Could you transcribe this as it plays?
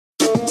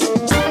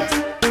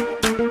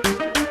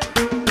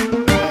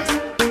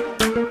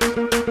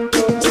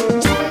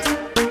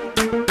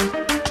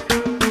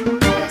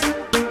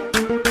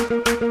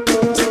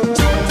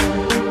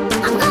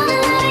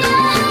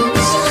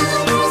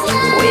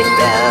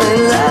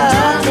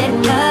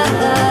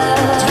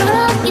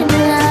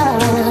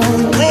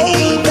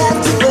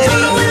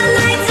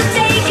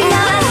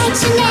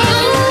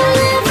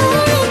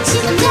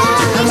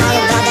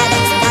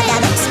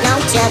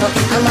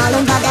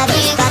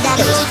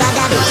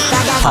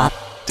Pop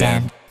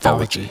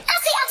Danthology. I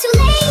see I'm too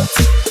late.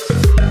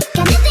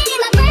 Got nothing in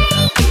my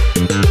brain.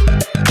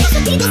 That's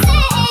what people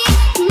say.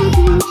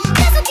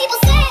 That's what people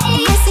say.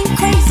 I seem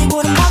crazy,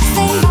 what I'm about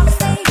to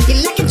say.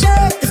 You're like a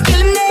drug that's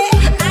killing me.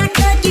 I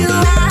cut you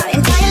out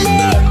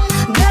entirely,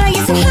 but I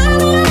get so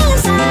high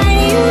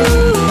inside you.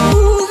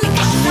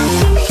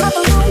 Clap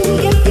along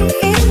if you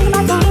feel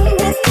my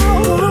loneliness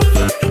cold.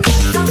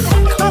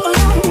 Clap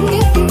along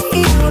if you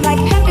feel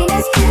like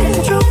happiness is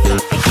the truth.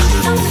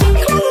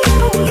 Clap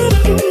along if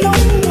you know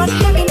what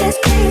happiness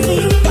is to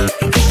you.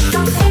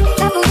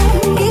 Clap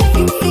along if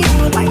you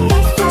feel like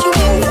that's what you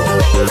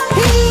feel.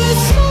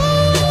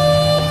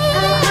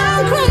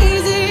 I'm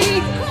crazy.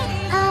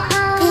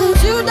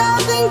 You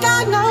don't think I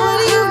know what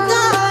you've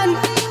done.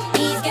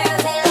 These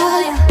girls, they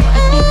love you.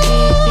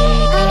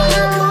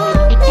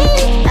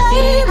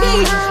 Baby,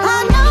 I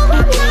know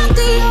I'm not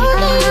the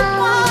only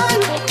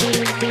one.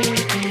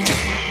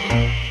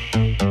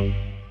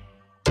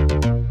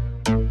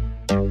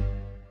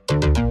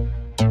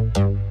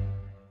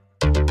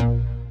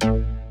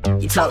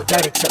 You talk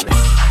dirty to me.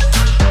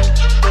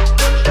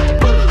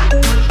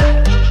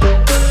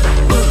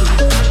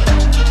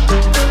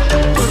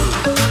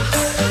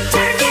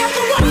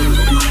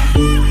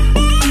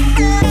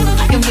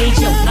 I can read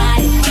your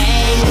body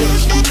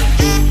language.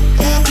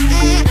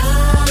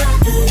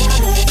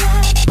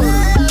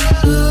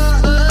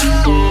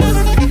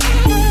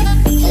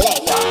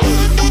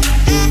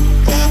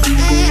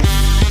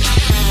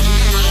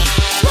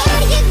 What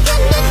are you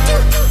gonna do?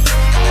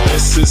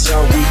 This is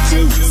how we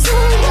do. So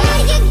what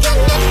are you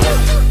gonna do?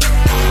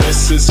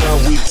 This is how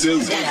we do.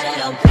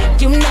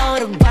 You know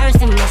the words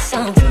in my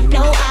songs.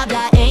 No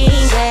habla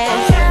English.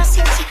 Girl,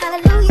 say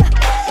hallelujah.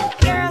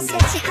 Girl,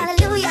 say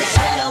hallelujah.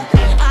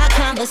 Our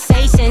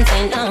conversations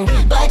ain't long,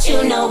 but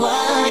you know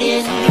what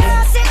is.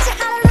 Girl, say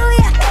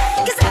hallelujah.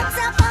 'Cause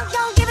Uptown Funk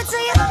gon' give it to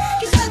you.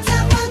 'Cause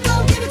Uptown Funk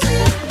gon' give it to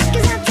you.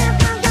 'Cause Uptown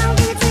Funk gon'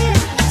 give it to you.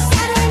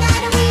 Saturday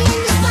night and we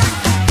in the spot.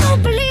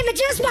 Don't believe me,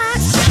 just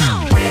watch.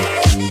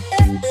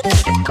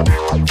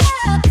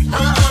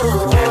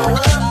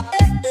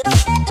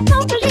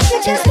 Don't believe me,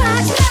 just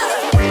watch.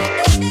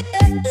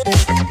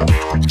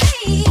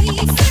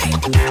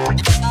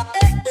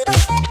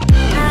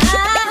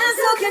 I'm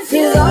so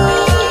confused. All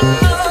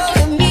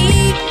of me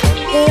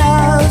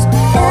loves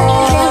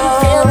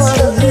all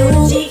of you.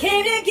 She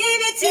came to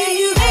give it to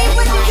you. Hey,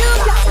 what you do?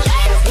 But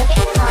if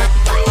you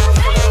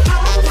know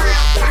what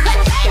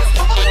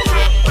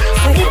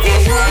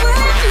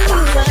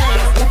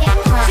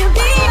she'll be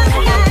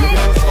alright.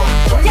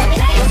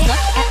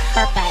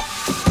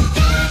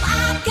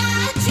 I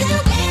got you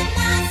in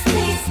my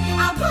space.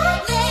 I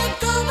won't let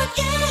go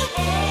again.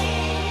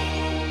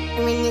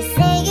 When you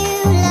say you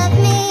love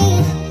me,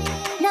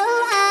 no,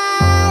 I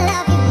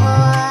love you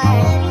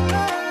more.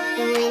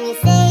 And when you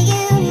say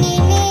you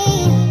need me,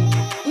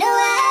 no,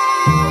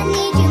 I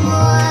need you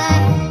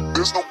more.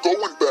 There's no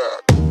going back.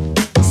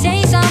 Say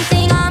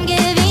something, I'm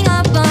giving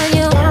up on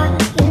you.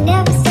 You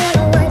never said a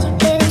word, you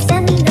didn't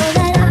send me no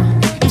letter.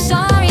 I'm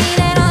sorry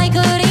that I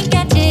couldn't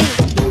get to you.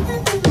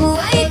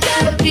 Why you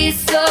gotta be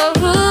so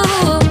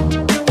rude?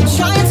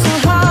 Trying so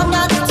hard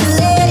not to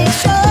let it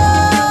show.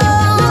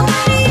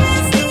 Nobody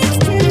else seems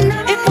to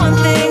know. If one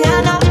thing I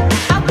know,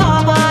 I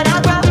bought what I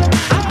grow.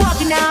 I'm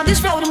walking down this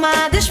road of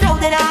mine, this road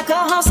that I go